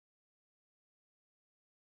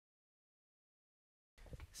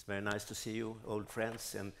It's very nice to see you, old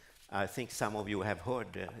friends, and I think some of you have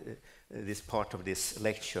heard this part of this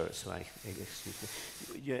lecture, so excuse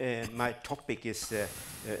me. My topic is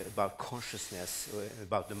about consciousness,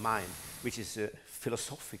 about the mind, which is a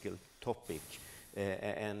philosophical topic,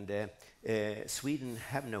 and Sweden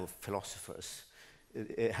have no philosophers.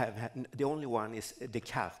 The only one is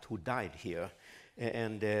Descartes, who died here,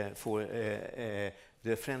 and for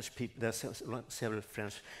the French people, there's several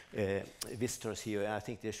French visitors here. I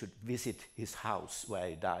think they should visit his house where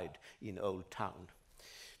he died in Old Town.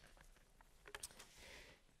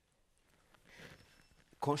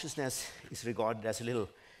 Consciousness is regarded as a little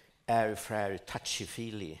airy-fairy,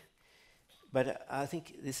 touchy-feely, but I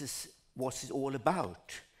think this is what it's all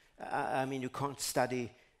about. I mean, you can't study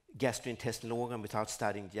gastrointestinal organ without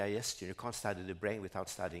studying digestion. You can't study the brain without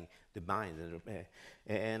studying the mind.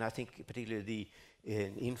 And I think particularly the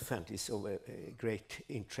infant is of great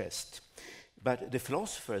interest. But the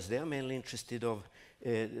philosophers, they are mainly interested of,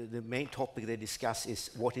 the main topic they discuss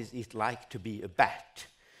is what is it like to be a bat.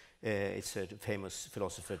 It's a famous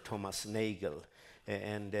philosopher, Thomas Nagel.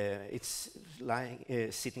 And it's lying,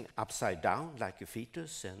 sitting upside down like a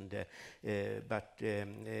fetus, and but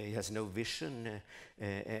it has no vision,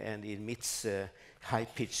 and it emits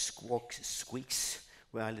high-pitched squeaks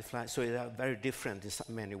while it flies. So they are very different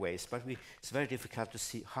in many ways, but it's very difficult to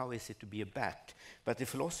see how is it to be a bat. But the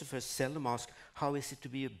philosophers seldom ask how is it to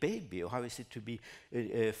be a baby, or how is it to be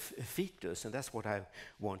a fetus, and that's what I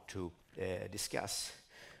want to discuss.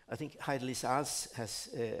 I think Heidelberg has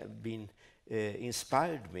been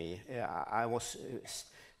inspired me. I was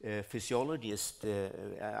a physiologist.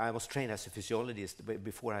 I was trained as a physiologist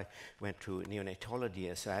before I went to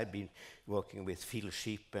neonatology. So I had been working with fetal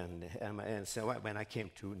sheep, and so when I came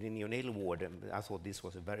to the neonatal ward, I thought this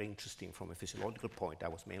was very interesting from a physiological point. I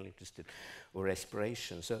was mainly interested in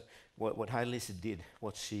respiration. So what Heidelberg did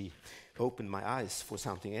was she opened my eyes for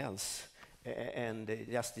something else. And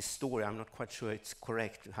just this story, I'm not quite sure it's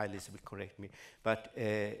correct, Heidelberg will correct me, but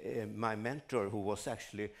my mentor, who was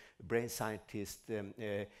actually a brain scientist,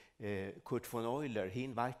 Kurt von Euler, he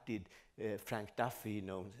invited Frank Duffy,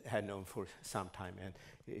 had known for some time, and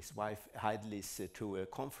his wife Heidelberg to a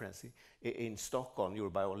conference in Stockholm,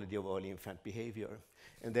 Neurobiology of Early Infant Behavior.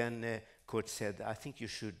 And then Kurt said, I think you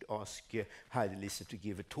should ask Heidelberg to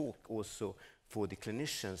give a talk also for the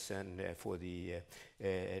clinicians and for the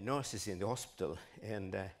nurses in the hospital.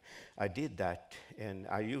 And I did that, and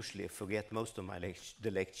I usually forget most of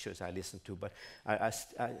the lectures I listen to, but I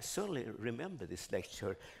certainly remember this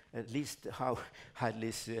lecture, at least how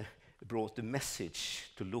Heidelberg brought the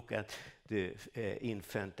message to look at the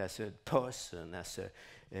infant as a person, as a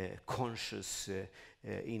conscious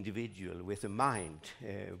individual with a mind,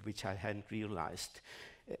 which I hadn't realized.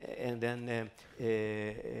 And then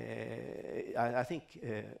I think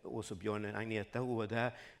also Björn and Agneta, who were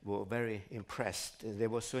there, were very impressed. They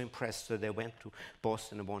were so impressed that they went to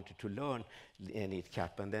Boston and wanted to learn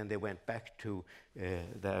NITCAP, and then they went back to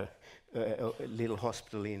their little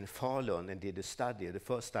hospital in Falun and did a study, the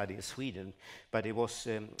first study in Sweden, but it was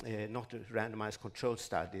not a randomized control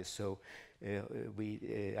study, so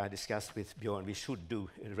I discussed with Björn, we should do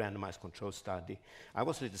a randomized control study. I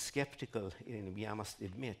was a little skeptical, I must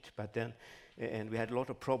admit, but then, and we had a lot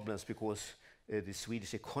of problems because the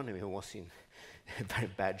Swedish economy was in very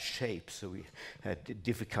bad shape, so we had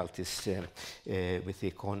difficulties with the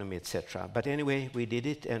economy, etc. But anyway, we did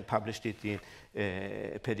it and published it in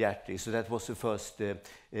pediatrics. So that was the first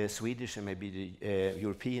Swedish and maybe the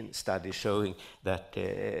European study showing that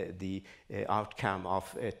the outcome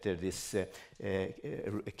of this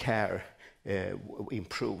care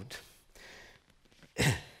improved.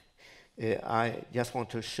 I just want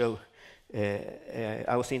to show.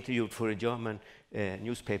 I was interviewed for a German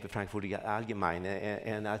newspaper, Frankfurter Allgemeine,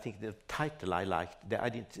 and I think the title I liked, I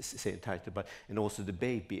didn't say the title, but and also the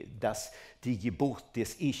baby, Das die Geburt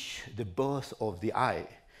des Ich, the birth of the I.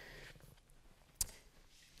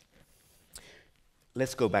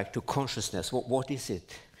 Let's go back to consciousness. What is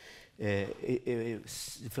it?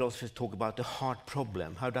 Philosophers talk about the heart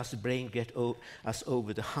problem. How does the brain get us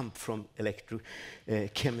over the hump from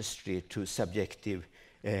electrochemistry to subjective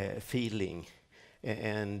feeling?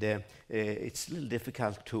 And it's a little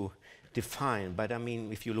difficult to define, but I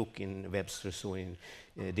mean, if you look in Webster's or in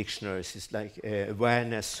dictionaries, it's like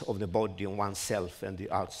awareness of the body on oneself and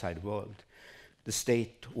the outside world. The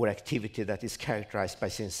state or activity that is characterized by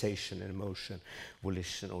sensation and emotion,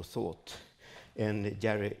 volition or thought. And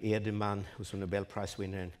Jerry Edelman, who's a Nobel Prize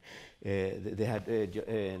winner, they had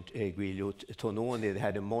Guido Tononi, they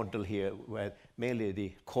had a model here where mainly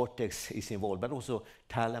the cortex is involved, but also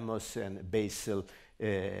thalamus and basal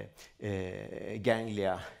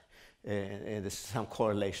ganglia, and there's some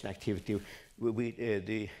correlation activity.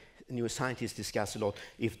 The neuroscientists discuss a lot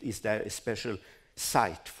if is there a special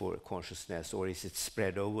site for consciousness, or is it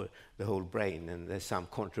spread over the whole brain? And there's some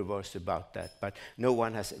controversy about that, but no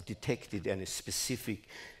one has detected any specific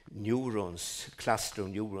neurons, cluster of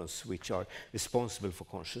neurons, which are responsible for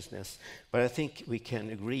consciousness. But I think we can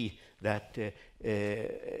agree that to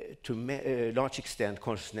a large extent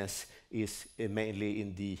consciousness is mainly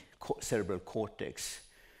in the cerebral cortex,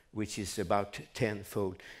 which is about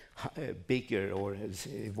 10-fold bigger, or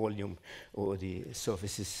volume, or the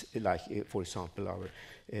surfaces, like, for example, our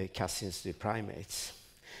cousins, the primates.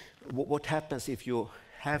 What happens if you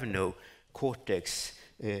have no cortex?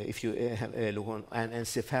 If you have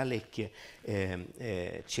anencephalic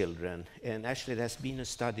children, and actually there's been a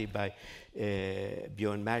study by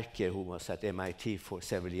Björn Merker, who was at MIT for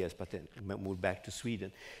several years, but then moved back to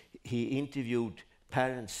Sweden. He interviewed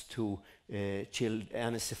parents to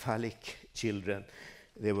anencephalic children.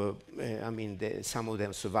 They were, some of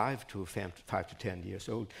them survived to 5 to 10 years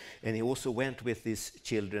old. And he also went with these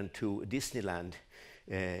children to Disneyland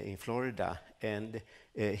in Florida, and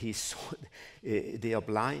he saw they are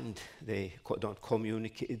blind, they don't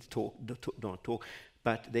communicate, don't talk,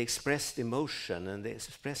 but they expressed emotion and they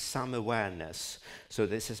expressed some awareness. So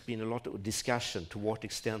this has been a lot of discussion to what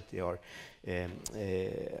extent they are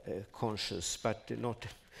conscious, but not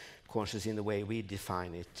conscious in the way we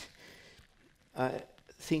define it. I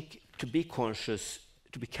think to be conscious,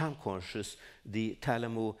 to become conscious, the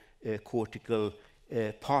thalamocortical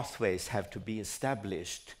pathways have to be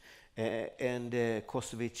established. And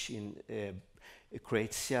Kosovic in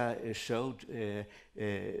Croatia showed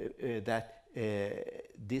that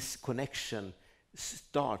this connection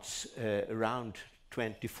starts around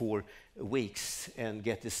 24 weeks and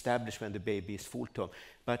get established when the baby is full term.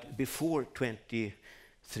 But before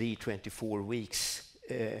 23, 24 weeks,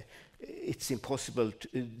 it's impossible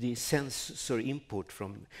the sensory input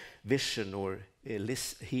from vision or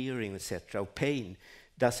hearing, etc., or pain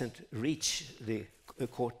doesn't reach the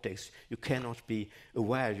cortex. You cannot be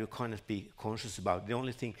aware, you cannot be conscious about. The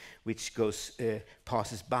only thing which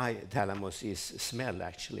passes by thalamus is smell,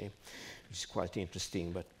 actually, which is quite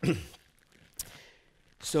interesting. But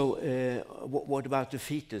so what about the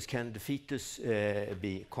fetus? Can the fetus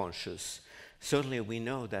be conscious? Certainly we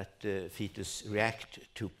know that the fetus react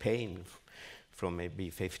to pain from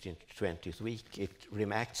maybe 15th to 20th week. It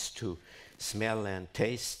reacts to smell and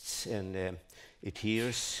tastes, and it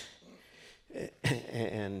hears,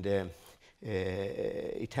 and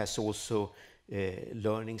it has also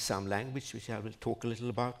learning some language, which I will talk a little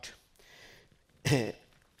about.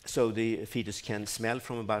 So the fetus can smell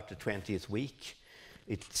from about the 20th week.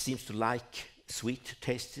 It seems to like sweet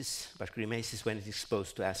tastes, but grimaces when it is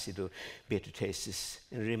exposed to acid or bitter tastes,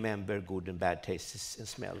 and remember good and bad tastes and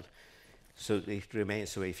smell. So it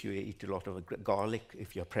remains. So if you eat a lot of garlic,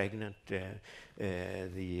 if you're pregnant,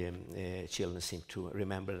 the children seem to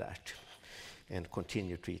remember that and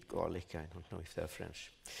continue to eat garlic. I don't know if they're French.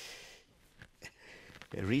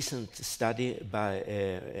 A recent study by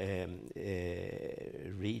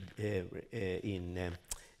Reed in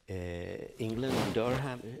England,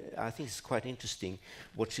 Durham, I think it's quite interesting.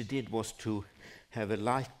 What she did was to have a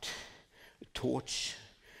light torch,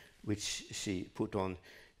 which she put on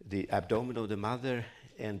the abdomen of the mother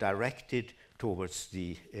and directed towards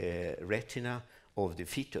the retina of the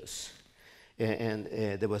fetus. And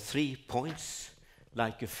there were 3 points,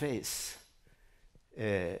 like a face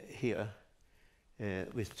here,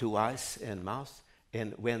 with 2 eyes and mouth.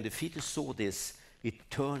 And when the fetus saw this, it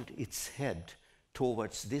turned its head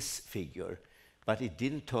towards this figure, but it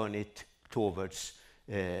didn't turn it towards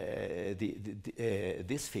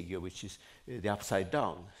this figure, which is the upside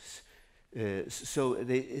down. So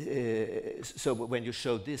when you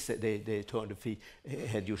show this, they turn the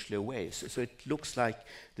head usually away. So it looks like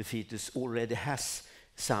the fetus already has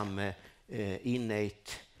some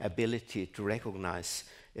innate ability to recognize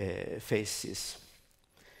faces.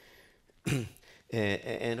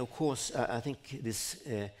 And of course, I think this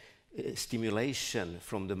stimulation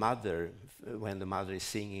from the mother, when the mother is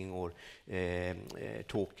singing or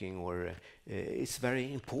talking, or it's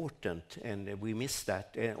very important, and we miss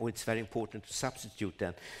that. Or it's very important to substitute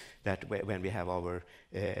that when we have our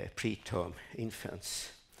preterm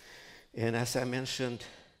infants. And as I mentioned,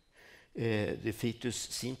 the fetus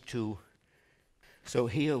seem to. So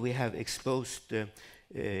here we have exposed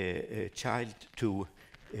a child to.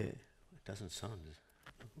 It doesn't sound.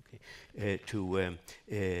 To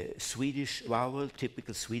Swedish vowel.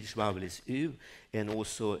 Typical Swedish vowel is U, and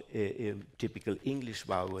also a typical English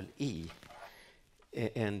vowel E.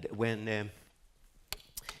 And when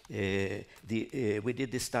We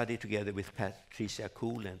did this study together with Patricia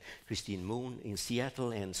Kuhl and Christine Moon in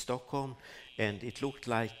Seattle and Stockholm, and it looked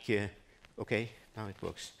like, okay, now it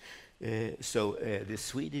works. So the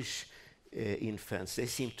Swedish infants, they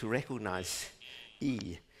seem to recognize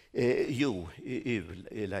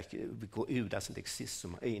like because U doesn't exist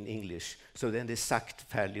in English. So then they sucked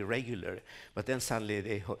fairly regular, but then suddenly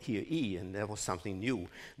they hear E, and there was something new.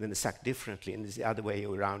 Then they sucked differently, and it's the other way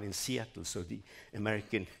around in Seattle. So the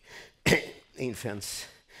American infants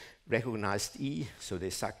recognized E, so they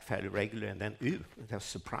sucked fairly regular, and then U, that was a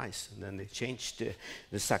surprise, and then they changed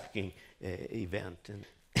the sucking event.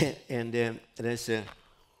 And there's a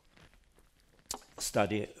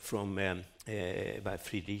study from by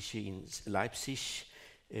Friedrich in Leipzig,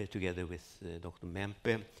 together with Dr.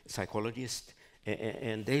 Mempe, psychologist,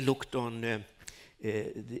 and they looked on,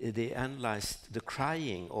 they analyzed the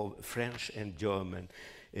crying of French and German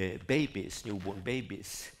babies, newborn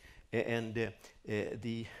babies, and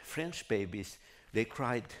the French babies, they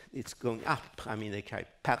cried, it's going up, I mean they cried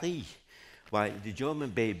Paris, while the German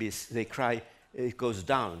babies, they cry, it goes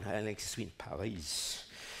down, and it's in Paris.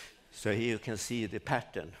 So here you can see the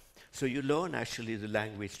pattern. So you learn actually the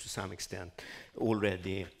language to some extent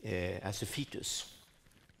already as a fetus.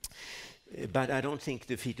 But I don't think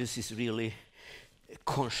the fetus is really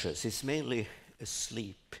conscious. It's mainly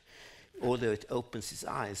asleep, although it opens its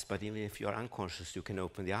eyes, but even if you are unconscious, you can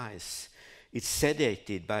open the eyes. It's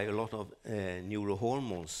sedated by a lot of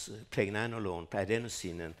neurohormones, pregnenolone,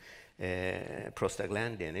 adenosine, and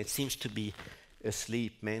prostaglandin. It seems to be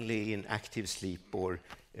asleep, mainly in active sleep or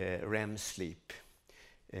REM sleep.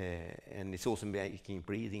 And it's also making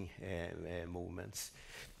breathing movements.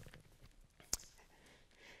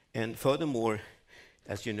 And furthermore,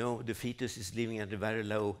 as you know, the fetus is living at a very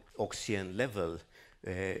low oxygen level.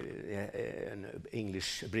 An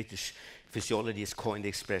British physiologist coined the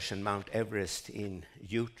expression Mount Everest in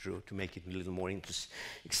utero to make it a little more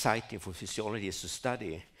exciting for physiologists to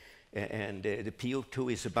study. And the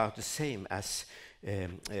PO2 is about the same as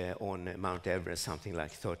on Mount Everest, something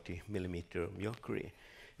like 30 millimeter of mercury.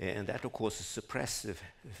 And that, of course, suppresses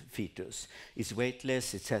the fetus. It's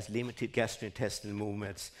weightless, it has limited gastrointestinal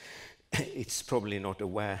movements, it's probably not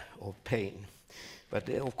aware of pain. But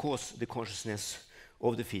of course, the consciousness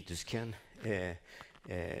of the fetus can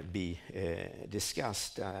be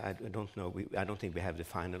discussed. I don't know, I don't think we have the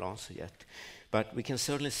final answer yet. But we can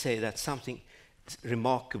certainly say that something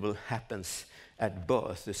remarkable happens at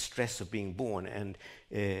birth, the stress of being born, and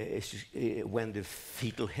when the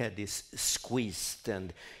fetal head is squeezed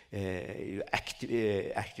and you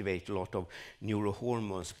activate a lot of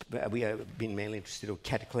neurohormones. We have been mainly interested in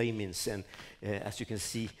catecholamines, and as you can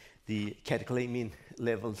see, the catecholamine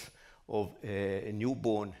levels of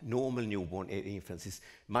normal newborn infants is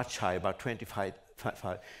much higher, about 25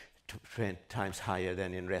 times higher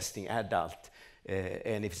than in resting adult.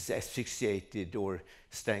 And if it's asphyxiated or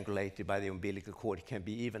strangulated by the umbilical cord, it can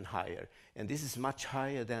be even higher. And this is much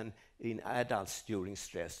higher than in adults during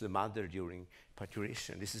stress, the mother during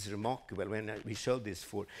parturition. This is remarkable. When we showed this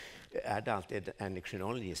for adult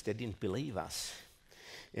endocrinologists, they didn't believe us.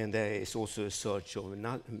 And there is also a search of a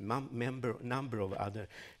number of other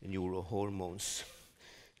neurohormones.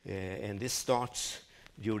 And this starts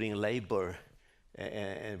during labor.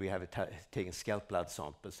 And we have taken scalp blood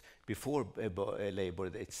samples. Before labor,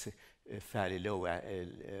 it's fairly low,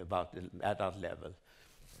 about the adult level.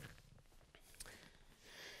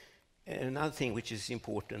 And another thing which is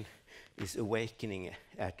important is awakening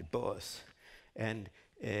at birth. And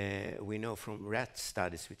we know from rat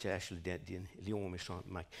studies, which I actually did in Lyon with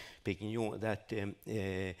Jean-Marc Péquignon, that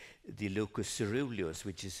the locus ceruleus,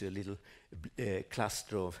 which is a little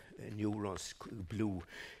cluster of neurons, blue,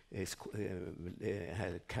 it's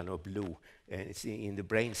kind of blue, and it's in the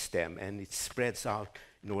brain stem, and it spreads out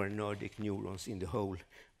noradrenergic neurons in the whole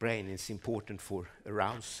brain. It's important for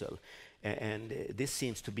arousal, and this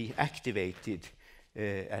seems to be activated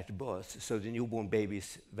at birth. So the newborn baby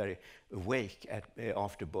is very awake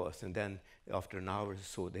after birth, and then after an hour or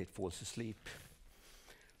so they fall asleep.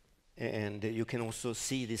 And you can also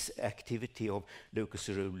see this activity of locus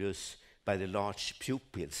ceruleus by the large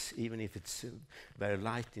pupils. Even if it's very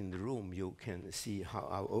light in the room, you can see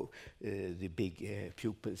how the big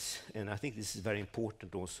pupils. And I think this is very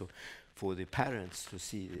important also for the parents to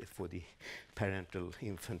see, for the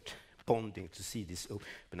parental-infant bonding, to see this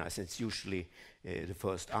open eyes. It's usually the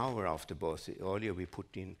first hour after birth. Earlier we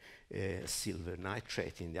put in silver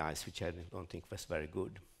nitrate in the eyes, which I don't think was very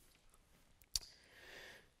good.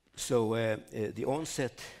 So the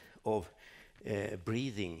onset of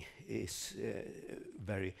breathing is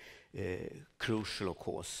very crucial, of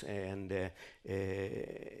course, and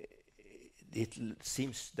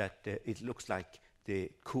seems that it looks like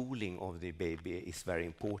the cooling of the baby is very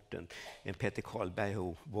important. And Peter Karlberg,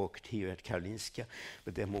 who worked here at Karolinska,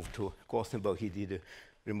 but then moved to Gothenburg, he did a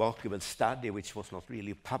remarkable study, which was not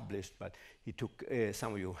really published, but he took,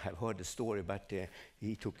 some of you have heard the story, but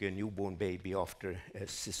he took a newborn baby after a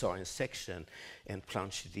cesarean section and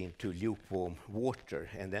plunged it into lukewarm water,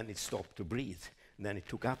 and then it stopped to breathe. And then he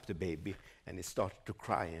took up the baby, and it started to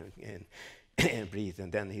cry and breathe,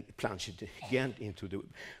 and then he plunged it again into the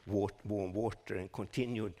warm water and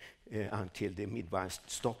continued until the midwife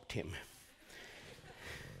stopped him.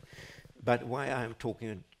 But why I'm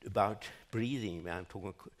talking about breathing, I'm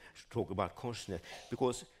talking about consciousness,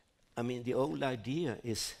 because I mean the old idea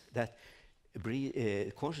is that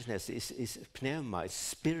consciousness is pneuma, it's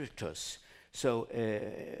spiritus. So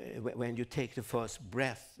when you take the first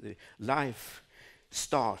breath, life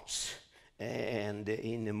starts, and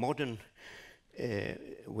in a modern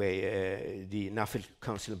way, the National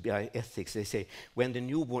Council of Bioethics, they say, when the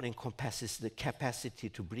newborn encompasses the capacity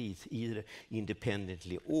to breathe either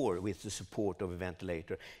independently or with the support of a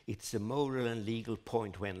ventilator, it's a moral and legal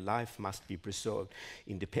point when life must be preserved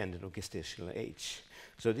independent of gestational age.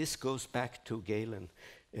 So this goes back to Galen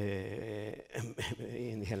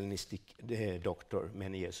in Hellenistic doctor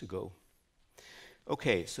many years ago.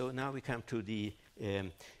 Okay, so now we come to the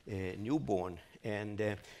newborn, and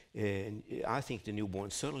I think the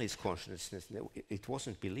newborn certainly is consciousness. It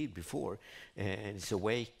wasn't believed before, and it's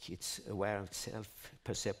awake, it's aware of itself,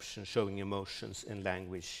 perception, showing emotions and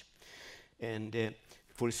language. And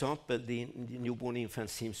for example, the newborn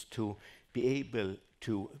infant seems to be able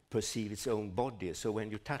to perceive its own body. So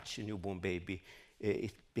when you touch a newborn baby,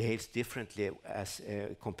 it behaves differently as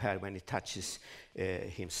compared when it touches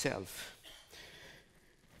himself.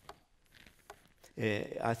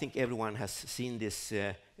 I think everyone has seen this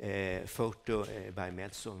photo by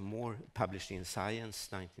Meltzer Moore, published in Science,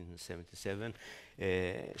 1977,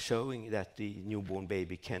 showing that the newborn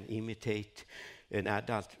baby can imitate an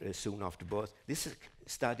adult soon after birth. This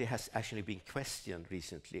study has actually been questioned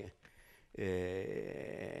recently.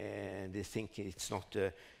 They think it's not,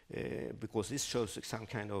 because this shows some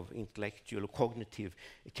kind of intellectual or cognitive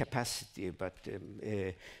capacity,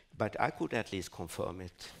 but I could at least confirm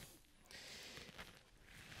it.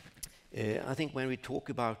 I think when we talk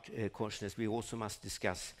about consciousness, we also must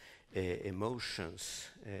discuss emotions.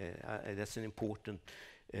 That's an important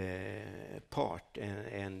part.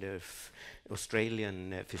 And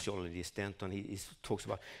Australian physiologist Stanton, he talks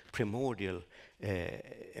about primordial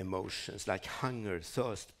emotions like hunger,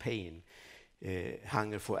 thirst, pain,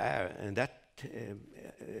 hunger for air, and that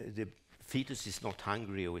the fetus is not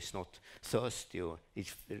hungry or is not thirsty or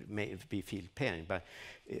it may feel pain, but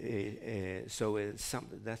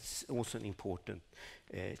that's also an important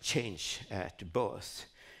change at birth.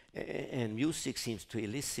 And music seems to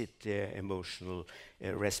elicit emotional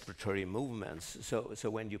respiratory movements. So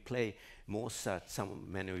when you play Mozart,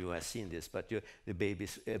 many of you have seen this, but the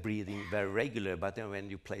baby's breathing very regular, but then when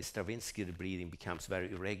you play Stravinsky, the breathing becomes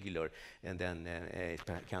very irregular, and then it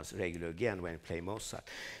becomes regular again when you play Mozart.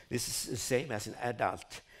 This is the same as an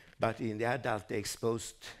adult, but in the adult they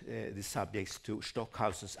exposed the subjects to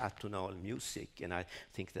Stockhausen's atonal music, and I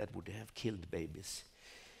think that would have killed babies.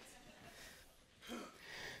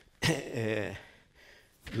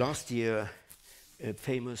 Last year, a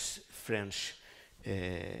famous French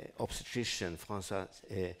obstetrician, François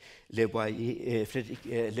Le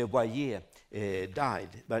Boyer, died.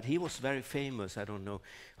 But he was very famous. I don't know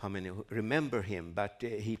how many remember him, but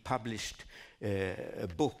he published a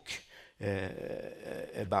book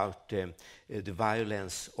about the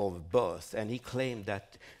violence of birth. And he claimed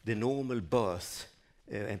that the normal birth,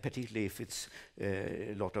 and particularly if it's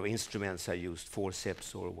a lot of instruments are used,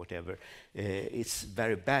 forceps or whatever, it's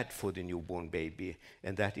very bad for the newborn baby,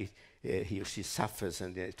 and that he or she suffers,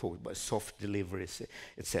 and they talk about soft deliveries,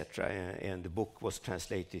 etc. And the book was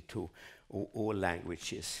translated to all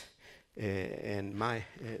languages. And my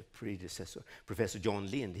predecessor, Professor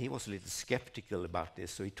John Lind, he was a little skeptical about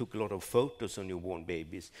this, so he took a lot of photos of newborn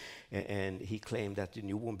babies, and he claimed that the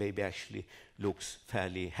newborn baby actually looks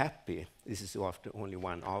fairly happy. This is after only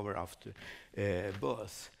 1 hour after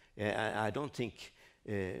birth. I don't think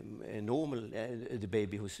the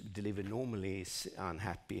baby who's delivered normally is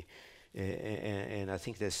unhappy. And I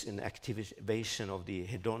think there's an activation of the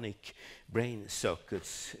hedonic brain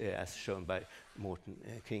circuits, as shown by Morten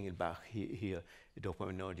Kringelbach here, the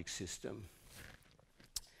dopaminergic system.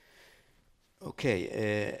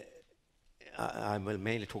 Okay, I will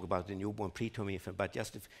mainly talk about the newborn preterm infant, but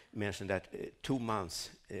just to mention that 2 months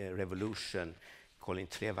revolution Colin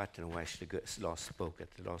Trevarten, who actually last spoke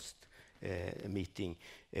at the last meeting.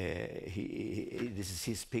 This is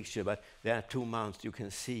his picture, but there are 2 months you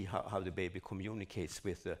can see how the baby communicates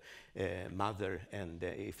with the mother, and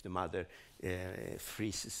if the mother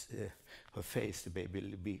freezes her face, the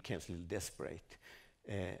baby becomes a little desperate.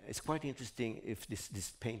 It's quite interesting if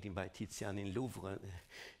this painting by Tizian in Louvre,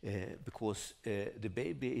 because the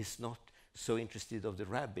baby is not so interested of the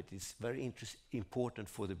rabbit. It's very important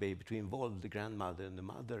for the baby to involve the grandmother and the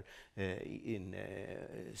mother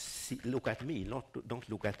look at me, don't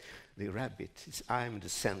look at the rabbit. I'm the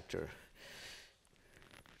center.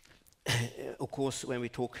 Of course, when we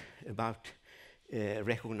talk about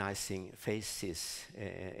recognizing faces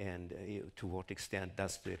and to what extent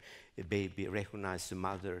does the baby recognize the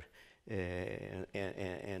mother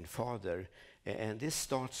and father, and this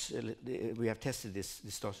starts, we have tested this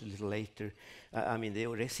starts a little later. I mean, they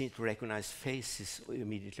already seem to recognize faces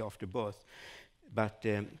immediately after birth, but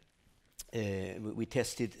we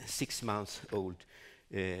tested 6-month-old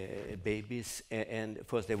babies, and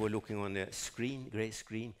first they were looking on a screen, gray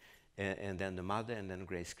screen, and then the mother, and then a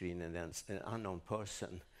gray screen, and then an unknown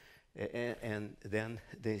person. And then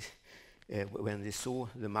they, when they saw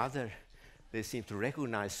the mother, they seemed to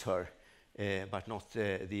recognize her, but not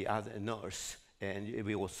the other nurse. And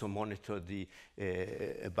we also monitored the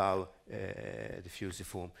above the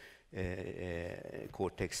fusiform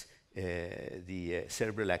cortex, the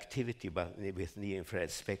cerebral activity with near-infrared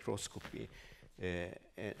spectroscopy.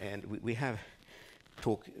 And we have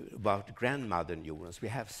talked about grandmother neurons. We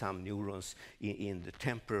have some neurons in the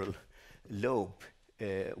temporal lobe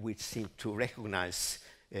which seem to recognize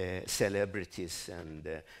celebrities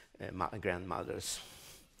and grandmothers.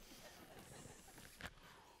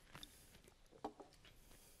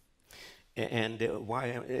 And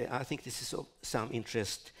why I think this is of some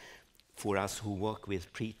interest for us who work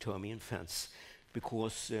with preterm infants,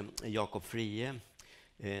 because Jakob Frie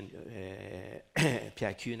and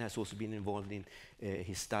Pierre Kuhn has also been involved in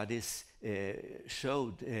his studies,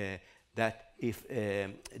 showed that if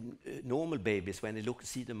normal babies, when they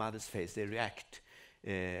see the mother's face, they react.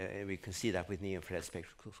 We can see that with near-infrared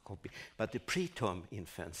spectroscopy. But the preterm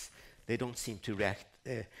infants, they don't seem to react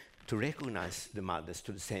to recognize the mothers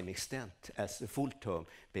to the same extent as the full-term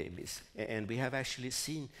babies. And we have actually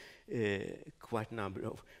seen quite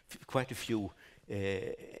a few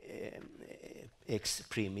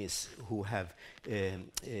ex-preemies who have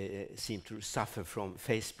seemed to suffer from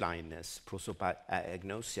face blindness,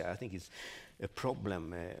 prosopagnosia. I think it's a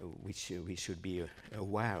problem which we should be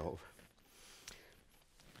aware of.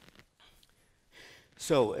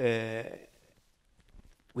 So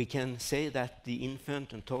we can say that the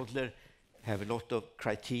infant and toddler have a lot of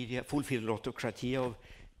criteria, fulfill a lot of criteria of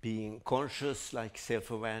being conscious, like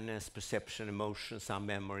self-awareness, perception, emotion, some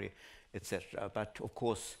memory, etc. But of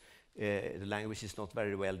course, the language is not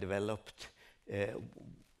very well developed.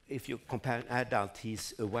 If you compare an adult,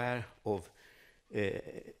 he's aware of,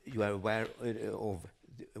 you are aware of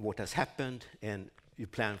what has happened, and you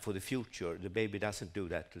plan for the future. The baby doesn't do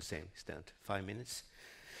that to the same extent. 5 minutes?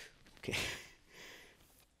 Okay.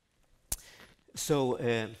 So,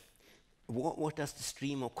 what does the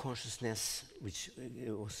stream of consciousness, which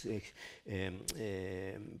was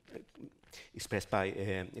expressed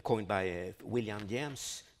by, coined by William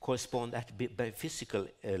James, correspond at by physical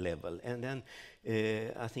level? And then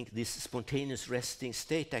I think this spontaneous resting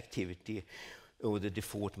state activity, or the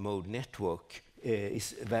default mode network,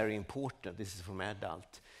 is very important. This is from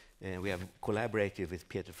adult. We have collaborated with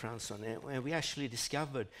Peter Fransson, and we actually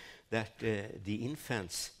discovered that the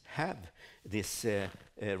infants have this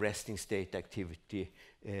resting state activity,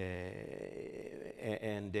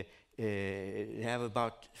 and they have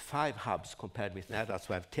about 5 hubs compared with adults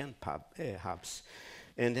who have 10 hubs.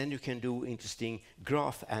 And then you can do interesting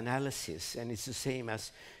graph analysis, and it's the same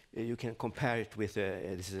as you can compare it with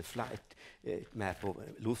this is a flight map of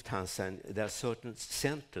Lufthansa, and there are certain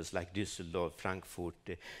centers like Düsseldorf,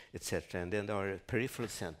 Frankfurt, etc. And then there are peripheral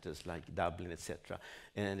centers like Dublin, etc.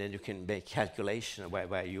 And then you can make calculation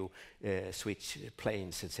where you switch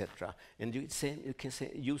planes, etc. And you can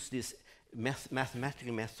use this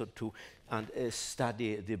mathematical method to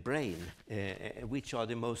study the brain, which are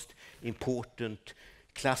the most important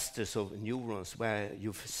clusters of neurons where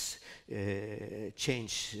you've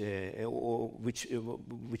changed or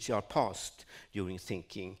which are passed during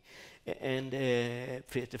thinking. And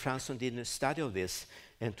Peter Fransson did a study of this,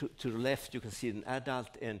 and to the left you can see an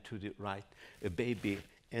adult, and to the right a baby.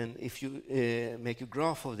 And if you make a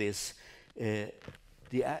graph of this,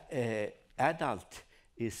 the adult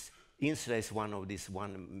is insulates one of these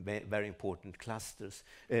very important clusters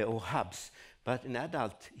or hubs, but an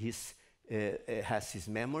adult, his has his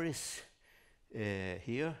memories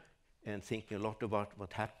here and thinking a lot about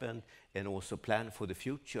what happened and also plan for the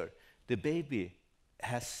future. The baby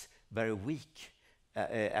has very weak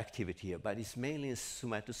activity here, but it's mainly in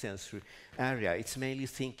somatosensory area. It's mainly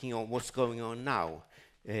thinking on what's going on now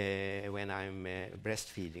when I'm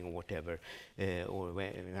breastfeeding or whatever, or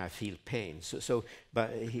when I feel pain.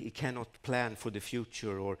 But he cannot plan for the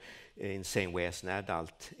future or in the same way as an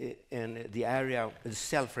adult. And the area, the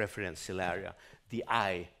self-referential area, the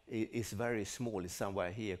I, is very small. It's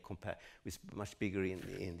somewhere here compared with much bigger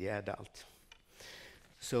in the adult.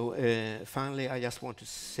 So finally, I just want to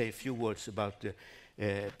say a few words about the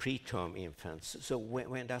preterm infants. So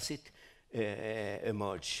when does it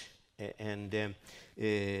emerge?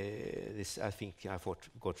 This, I think I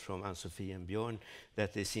got from Ann-Sofie and Björn,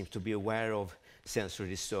 that they seem to be aware of sensory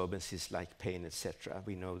disturbances like pain, etc.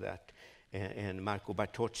 We know that. And Marco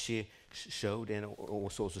Bartocci showed, and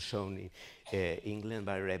also shown in England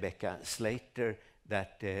by Rebecca Slater,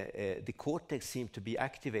 that the cortex seemed to be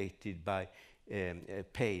activated by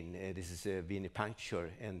pain. This is a venipuncture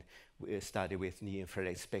and a study with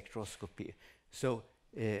near-infrared spectroscopy. So,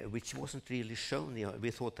 which wasn't really shown.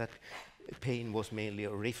 We thought that pain was mainly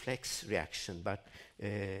a reflex reaction, but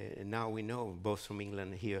now we know, both from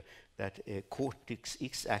England here, that cortex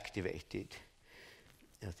is activated.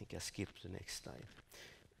 I think I skipped the next slide.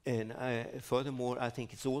 And furthermore, I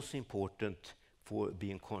think it's also important for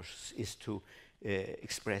being conscious is to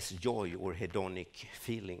express joy or hedonic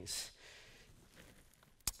feelings.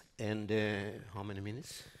 And how many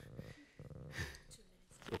minutes?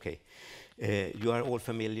 2 minutes. Okay. You are all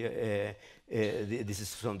familiar. This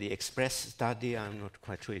is from the Express study. I'm not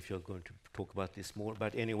quite sure if you're going to talk about this more,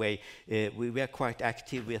 but anyway, we were quite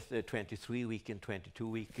active with 23-week and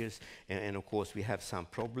 22-weekers, and of course we have some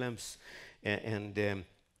problems.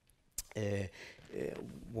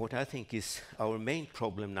 What I think is our main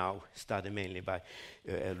problem now, studied mainly by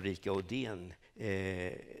Ulrika Odén,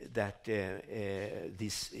 that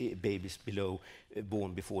these babies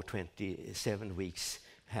born before 27 weeks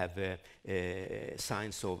have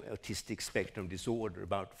signs of autistic spectrum disorder,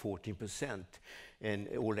 about 14%. And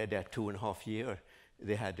already at 2.5 years,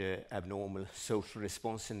 they had an abnormal social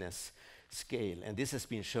responsiveness scale. And this has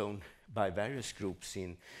been shown by various groups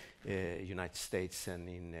in United States and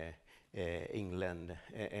in England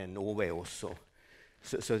and Norway also.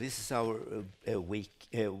 So this is our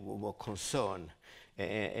concern.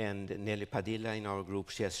 And Nelly Padilla in our group,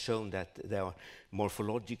 she has shown that there are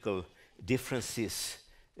morphological differences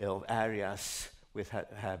of areas with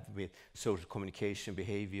social communication,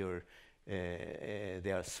 behavior.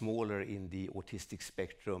 They are smaller in the autistic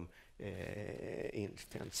spectrum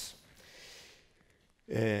infants.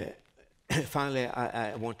 Finally,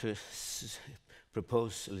 I want to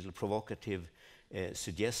propose a little provocative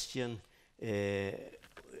suggestion.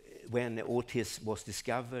 When autism was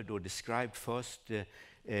discovered or described first,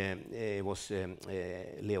 it was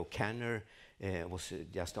Leo Kanner. Was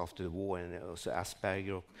just after the war, and also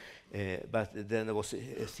Asperger. But then there was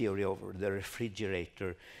a theory of the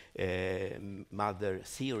refrigerator mother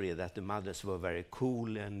theory, that the mothers were very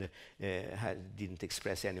cool and didn't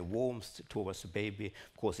express any warmth towards the baby.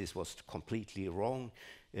 Of course, this was completely wrong.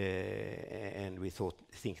 And we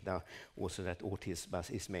think now also that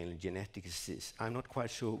autism is mainly genetic disease. I'm not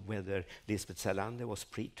quite sure whether Lisbeth Salander was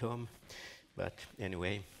preterm, but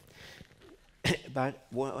anyway. But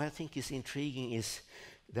what I think is intriguing is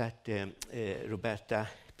that Roberta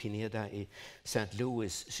Pineda in St.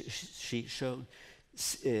 Louis, she showed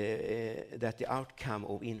that the outcome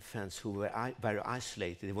of infants who were very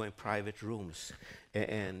isolated, they were in private rooms,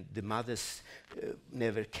 and the mothers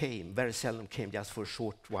never came, very seldom came, just for a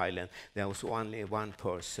short while, and there was only one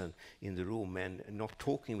person in the room and not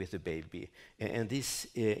talking with the baby. And these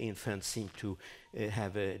infants seem to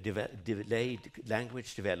have a delayed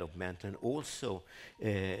language development, and also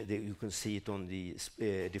you can see it on the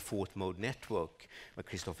default mode network by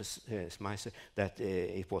Christopher Smyser, that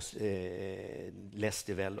it was less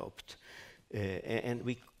developed.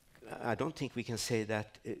 And I don't think we can say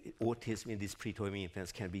that autism in these preterm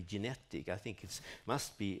infants can be genetic. I think it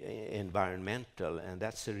must be environmental, and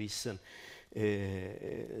that's the reason.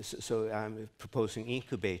 So I'm proposing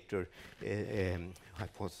incubator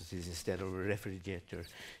hypothesis instead of a refrigerator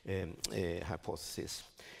hypothesis.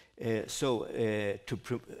 I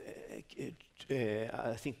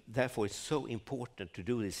think therefore it's so important to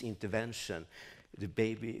do this intervention. The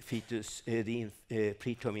baby fetus, the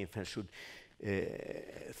preterm infant should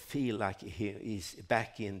feel like he is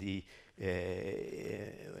back in the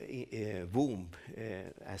womb,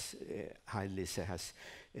 as Heidlise has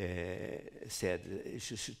said. You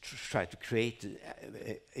should try to create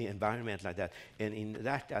an environment like that. And in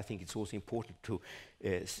that, I think it's also important to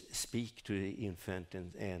speak to the infant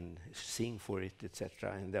and sing for it,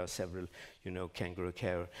 etc. And there are several, kangaroo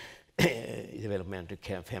care, developmental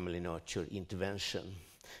care, family nurture, intervention.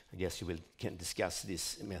 I guess you can discuss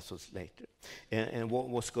these methods later. And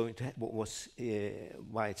why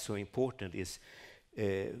it's so important is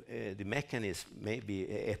the mechanism may be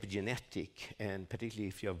epigenetic, and particularly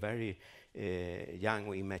if you're very young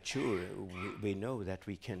or immature, we know that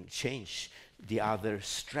we can change the other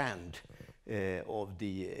strand of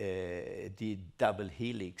the double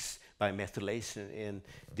helix by methylation, and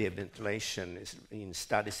the methylation in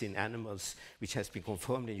studies in animals, which has been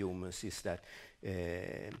confirmed in humans, is that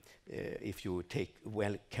if you take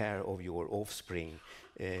well care of your offspring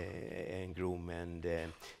and groom and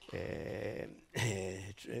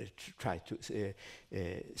try to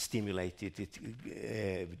stimulate it,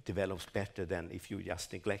 it develops better than if you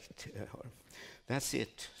just neglect her. That's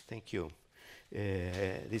it. Thank you.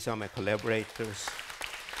 These are my collaborators,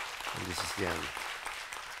 and this is the end.